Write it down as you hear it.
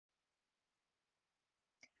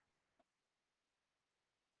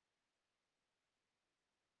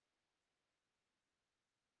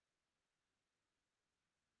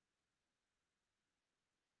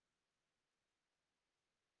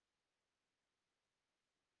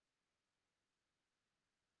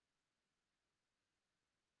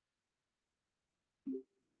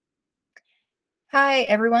Hi,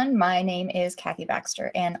 everyone. My name is Kathy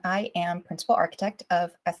Baxter, and I am Principal Architect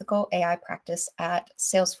of Ethical AI Practice at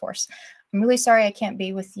Salesforce. I'm really sorry I can't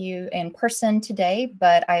be with you in person today,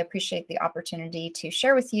 but I appreciate the opportunity to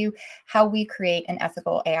share with you how we create an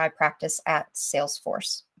ethical AI practice at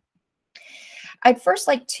Salesforce. I'd first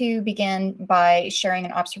like to begin by sharing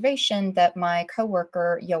an observation that my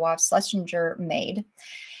coworker Yoav Schlesinger made.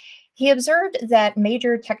 He observed that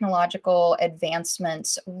major technological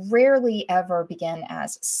advancements rarely ever begin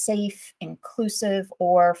as safe, inclusive,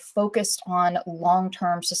 or focused on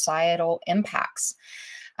long-term societal impacts.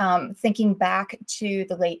 Thinking back to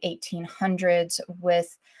the late 1800s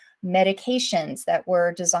with medications that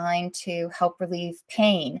were designed to help relieve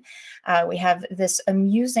pain. We have this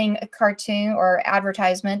amusing cartoon or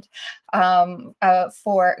advertisement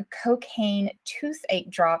for cocaine toothache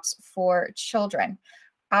drops for children.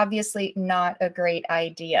 Obviously not a great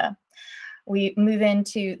idea. We move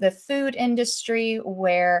into the food industry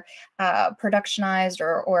where productionized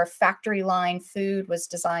or factory line food was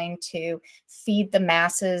designed to feed the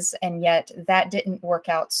masses, and yet that didn't work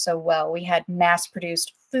out so well. We had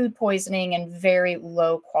mass-produced food poisoning and very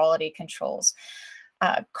low quality controls.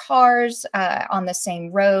 Cars on the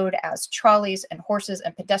same road as trolleys and horses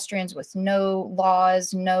and pedestrians with no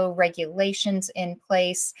laws, no regulations in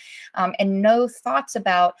place, and no thoughts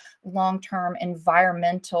about long-term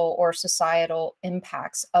environmental or societal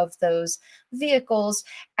impacts of those vehicles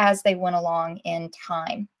as they went along in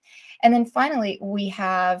time. And then finally, we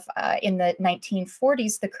have in the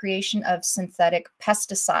 1940s, the creation of synthetic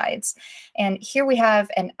pesticides. And here we have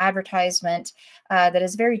an advertisement that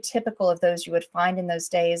is very typical of those you would find in those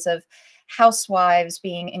days of housewives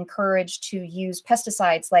being encouraged to use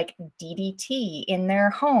pesticides like DDT in their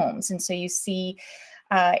homes. And so you see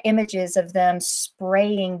images of them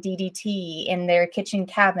spraying DDT in their kitchen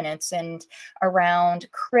cabinets and around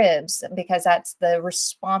cribs, because that's the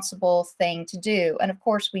responsible thing to do. And of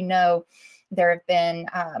course, we know there have been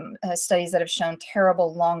studies that have shown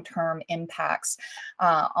terrible long-term impacts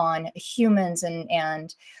on humans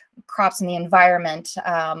and crops and the environment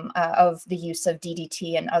of the use of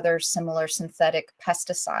DDT and other similar synthetic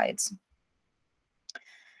pesticides.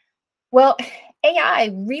 Well, AI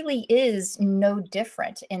really is no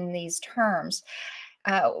different in these terms.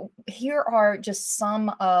 Here are just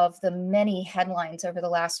some of the many headlines over the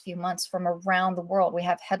last few months from around the world. We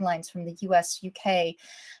have headlines from the US, UK,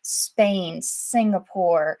 Spain,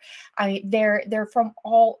 Singapore. I mean, they're from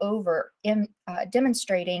all over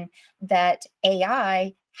demonstrating that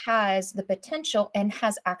AI has the potential and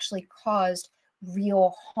has actually caused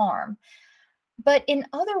real harm. But in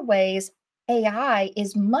other ways, AI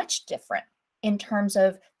is much different in terms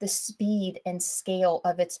of the speed and scale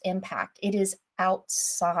of its impact. It is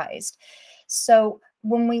outsized. So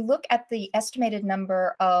when we look at the estimated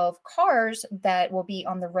number of cars that will be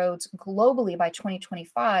on the roads globally by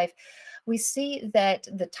 2025, we see that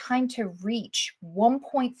the time to reach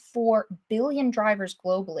 1.4 billion drivers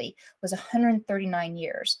globally was 139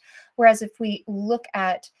 years. Whereas if we look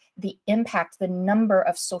at the impact, the number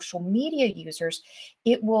of social media users,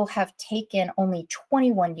 it will have taken only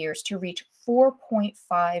 21 years to reach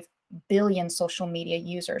 4.5 billion social media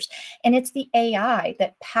users. And it's the AI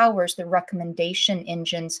that powers the recommendation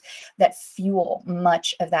engines that fuel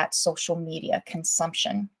much of that social media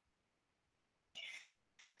consumption.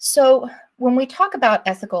 So when we talk about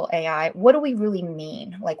ethical AI, what do we really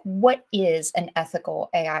mean? Like, what is an ethical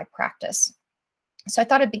AI practice? So I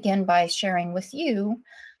thought I'd begin by sharing with you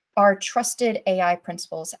our trusted AI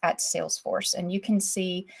principles at Salesforce. And you can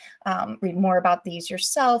read more about these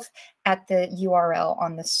yourself at the URL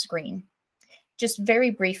on the screen. Just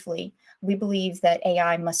very briefly, we believe that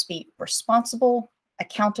AI must be responsible,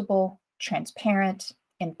 accountable, transparent,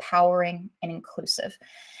 empowering, and inclusive.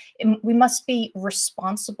 And we must be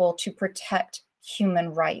responsible to protect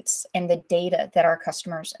human rights and the data that our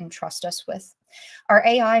customers entrust us with. Our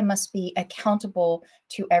AI must be accountable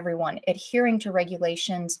to everyone, adhering to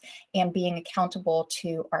regulations and being accountable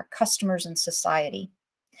to our customers and society.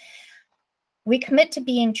 We commit to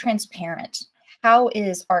being transparent. How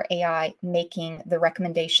is our AI making the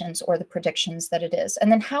recommendations or the predictions that it is?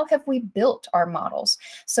 And then how have we built our models?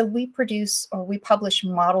 So we produce or we publish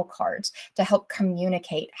model cards to help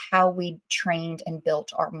communicate how we trained and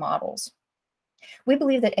built our models. We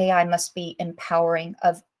believe that AI must be empowering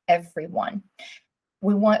of everyone.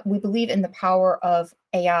 We believe in the power of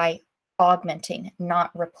AI augmenting, not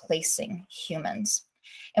replacing humans.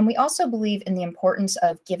 And we also believe in the importance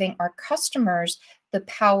of giving our customers the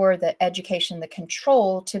power, the education, the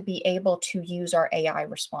control to be able to use our AI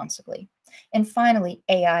responsibly. And finally,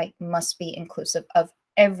 AI must be inclusive of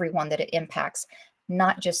everyone that it impacts,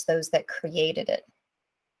 not just those that created it.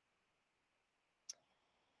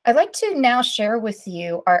 I'd like to now share with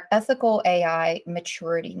you our ethical AI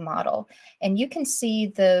maturity model. And you can see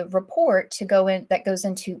the report that goes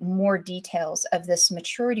into more details of this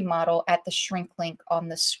maturity model at the shrink link on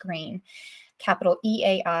the screen, capital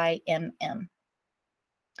EAIMM.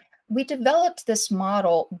 We developed this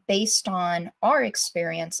model based on our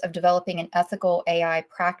experience of developing an ethical AI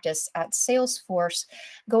practice at Salesforce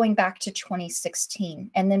going back to 2016.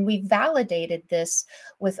 And then we validated this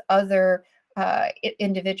with other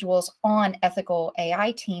individuals on ethical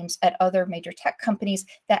AI teams at other major tech companies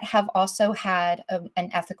that have also had an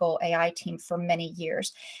ethical AI team for many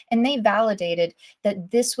years. And they validated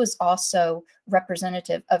that this was also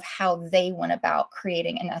representative of how they went about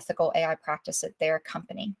creating an ethical AI practice at their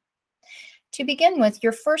company. To begin with,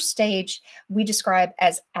 your first stage we describe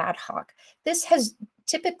as ad hoc. This has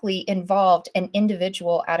typically involved an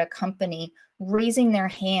individual at a company raising their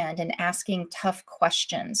hand and asking tough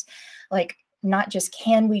questions, like not just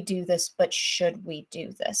can we do this, but should we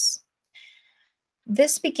do this?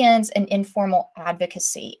 This begins an informal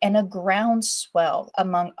advocacy and a groundswell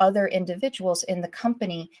among other individuals in the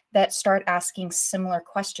company that start asking similar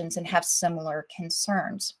questions and have similar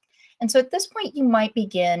concerns. And so at this point, you might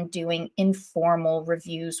begin doing informal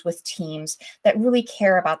reviews with teams that really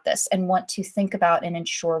care about this and want to think about and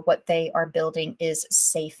ensure what they are building is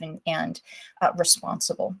safe and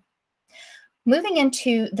responsible. Moving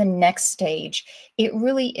into the next stage, it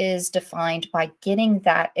really is defined by getting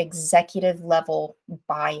that executive level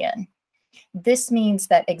buy-in. This means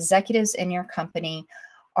that executives in your company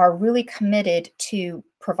are really committed to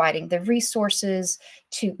providing the resources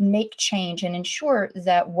to make change and ensure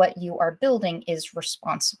that what you are building is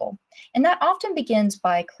responsible. And that often begins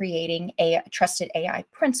by creating trusted AI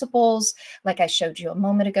principles, like I showed you a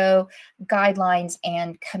moment ago, guidelines,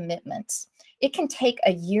 and commitments. It can take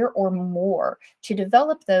a year or more to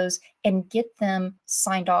develop those and get them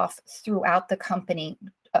signed off throughout the company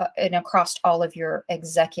and across all of your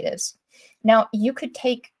executives. Now, you could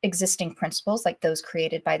take existing principles like those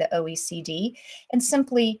created by the OECD and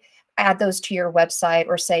simply add those to your website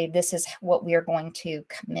or say, this is what we are going to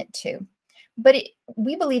commit to. But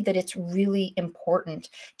we believe that it's really important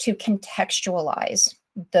to contextualize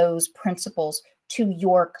those principles to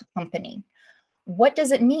your company. What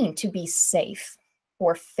does it mean to be safe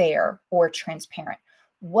or fair or transparent?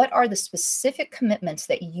 What are the specific commitments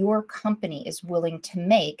that your company is willing to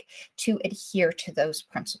make to adhere to those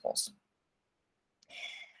principles?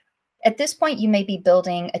 At this point, you may be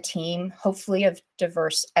building a team, hopefully of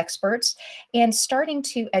diverse experts, and starting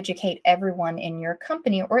to educate everyone in your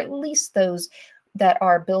company, or at least those that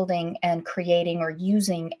are building and creating or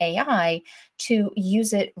using AI to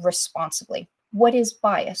use it responsibly. What is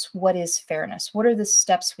bias? What is fairness? What are the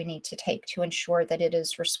steps we need to take to ensure that it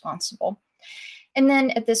is responsible? And then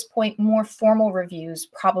at this point, more formal reviews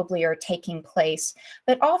probably are taking place,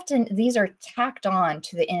 but often these are tacked on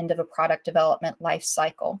to the end of a product development life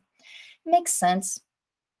cycle. Makes sense.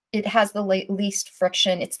 It has the least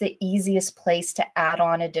friction. It's the easiest place to add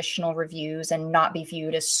on additional reviews and not be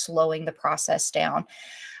viewed as slowing the process down.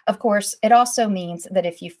 Of course, it also means that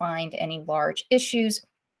if you find any large issues,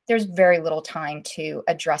 there's very little time to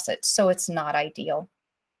address it, so it's not ideal.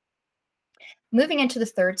 Moving into the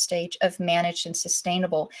third stage of managed and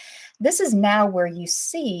sustainable, this is now where you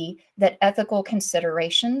see that ethical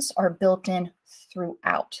considerations are built in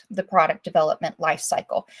throughout the product development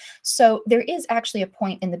lifecycle. So there is actually a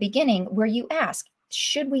point in the beginning where you ask,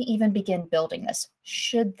 should we even begin building this?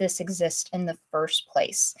 Should this exist in the first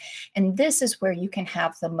place? And this is where you can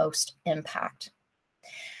have the most impact.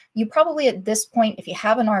 You probably at this point, if you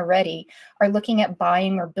haven't already, are looking at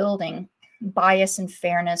buying or building bias and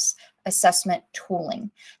fairness assessment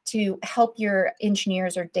tooling to help your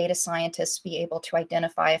engineers or data scientists be able to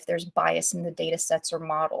identify if there's bias in the data sets or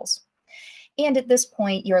models. And at this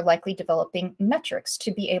point, you're likely developing metrics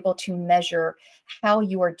to be able to measure how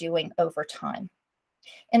you are doing over time.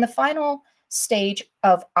 In the final stage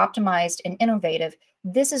of optimized and innovative,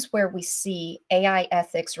 this is where we see AI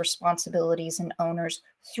ethics, responsibilities, and owners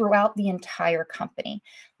throughout the entire company,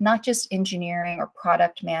 not just engineering or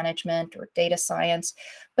product management or data science,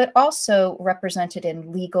 but also represented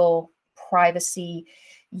in legal, privacy,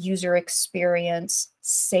 user experience,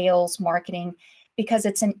 sales, marketing, because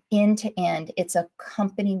it's an end-to-end, it's a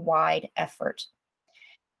company-wide effort.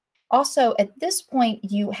 Also, at this point,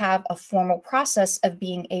 you have a formal process of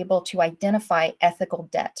being able to identify ethical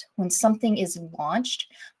debt when something is launched,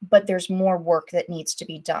 but there's more work that needs to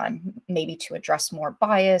be done, maybe to address more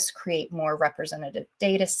bias, create more representative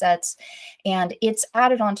data sets, and it's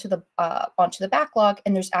added onto the backlog.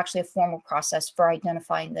 And there's actually a formal process for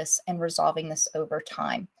identifying this and resolving this over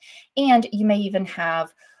time. And you may even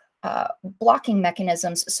have blocking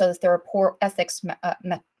mechanisms so that there are poor ethics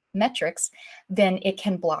metrics, then it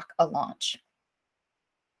can block a launch.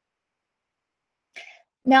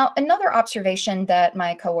 Now, another observation that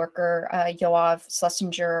my coworker, Yoav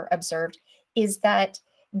Schlesinger, observed is that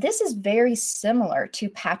this is very similar to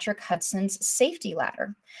Patrick Hudson's safety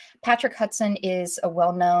ladder. Patrick Hudson is a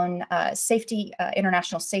well-known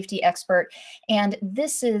international safety expert, and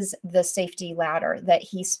this is the safety ladder that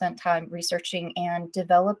he spent time researching and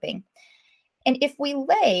developing. And if we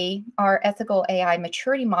lay our ethical AI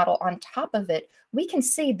maturity model on top of it, we can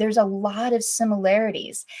see there's a lot of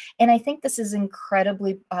similarities. And I think this is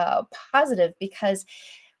incredibly positive because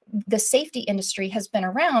the safety industry has been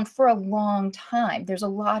around for a long time. There's a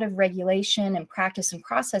lot of regulation and practice and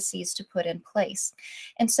processes to put in place.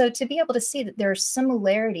 And so to be able to see that there are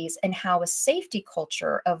similarities in how a safety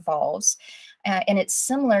culture evolves, and it's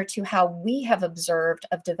similar to how we have observed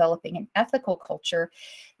of developing an ethical culture,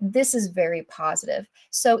 this is very positive.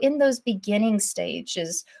 So in those beginning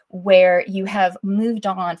stages where you have moved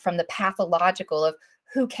on from the pathological of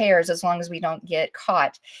who cares as long as we don't get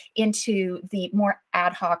caught, into the more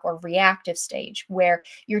ad hoc or reactive stage where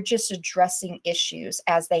you're just addressing issues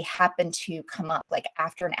as they happen to come up, like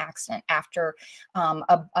after an accident, after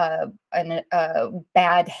a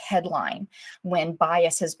bad headline, when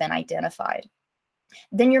bias has been identified.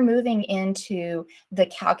 Then you're moving into the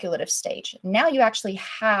calculative stage. Now you actually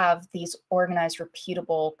have these organized,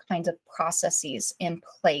 repeatable kinds of processes in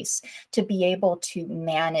place to be able to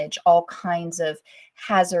manage all kinds of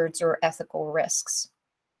hazards or ethical risks.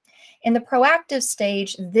 In the proactive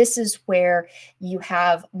stage, this is where you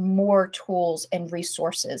have more tools and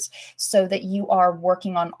resources so that you are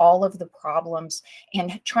working on all of the problems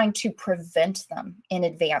and trying to prevent them in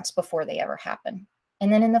advance before they ever happen.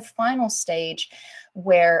 And then in the final stage,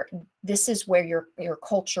 where this is where your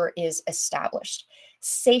culture is established.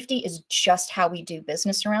 Safety is just how we do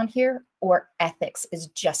business around here, or ethics is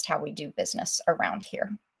just how we do business around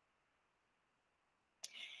here.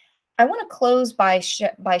 I want to close by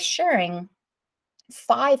sharing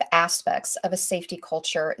 5 aspects of a safety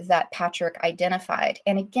culture that Patrick identified.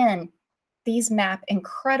 And again, these map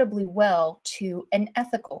incredibly well to an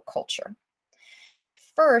ethical culture.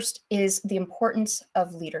 First is the importance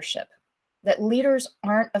of leadership, that leaders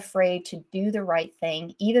aren't afraid to do the right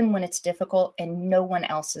thing, even when it's difficult and no one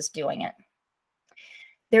else is doing it.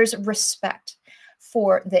 There's respect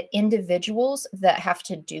for the individuals that have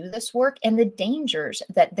to do this work and the dangers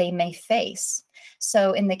that they may face.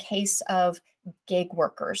 So in the case of gig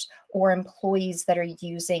workers or employees that are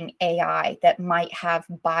using AI that might have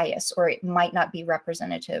bias or it might not be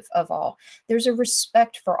representative of all, there's a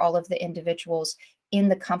respect for all of the individuals in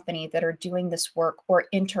the company that are doing this work or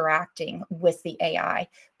interacting with the AI,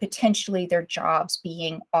 potentially their jobs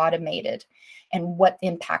being automated and what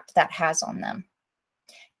impact that has on them.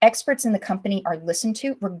 Experts in the company are listened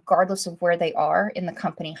to regardless of where they are in the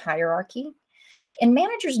company hierarchy. And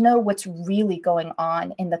managers know what's really going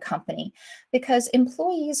on in the company because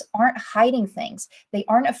employees aren't hiding things. They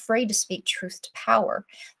aren't afraid to speak truth to power.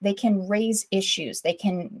 They can raise issues. They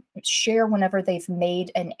can share whenever they've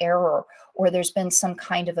made an error or there's been some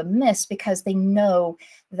kind of a miss because they know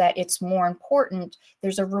that it's more important.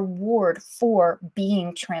 There's a reward for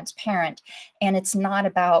being transparent, and it's not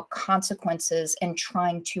about consequences and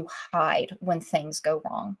trying to hide when things go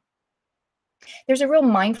wrong. There's a real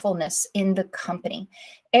mindfulness in the company.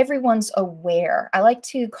 Everyone's aware. I like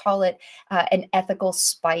to call it an ethical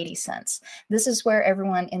spidey sense. This is where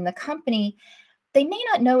everyone in the company, they may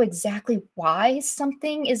not know exactly why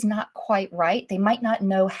something is not quite right. They might not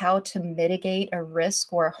know how to mitigate a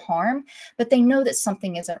risk or a harm, but they know that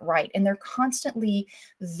something isn't right. And they're constantly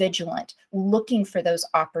vigilant, looking for those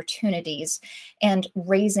opportunities and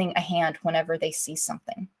raising a hand whenever they see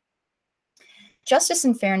something. Justice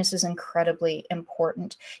and fairness is incredibly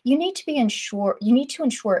important. You need to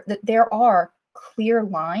ensure that there are clear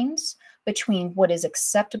lines between what is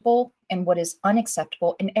acceptable and what is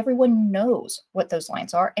unacceptable, and everyone knows what those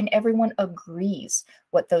lines are, and everyone agrees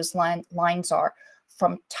what those lines are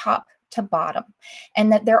from top to bottom,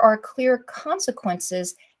 and that there are clear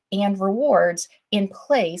consequences and rewards in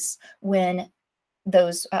place when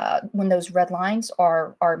those red lines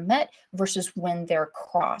are met versus when they're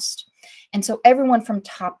crossed. And so everyone from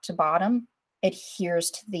top to bottom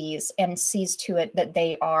adheres to these and sees to it that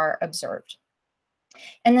they are observed.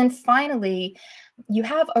 And then finally, you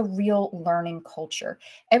have a real learning culture.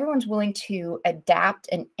 Everyone's willing to adapt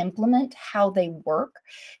and implement how they work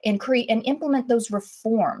and create and implement those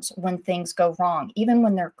reforms when things go wrong, even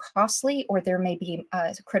when they're costly or there may be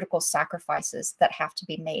critical sacrifices that have to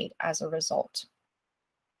be made as a result.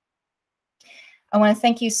 I want to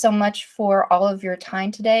thank you so much for all of your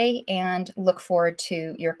time today and look forward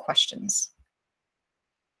to your questions.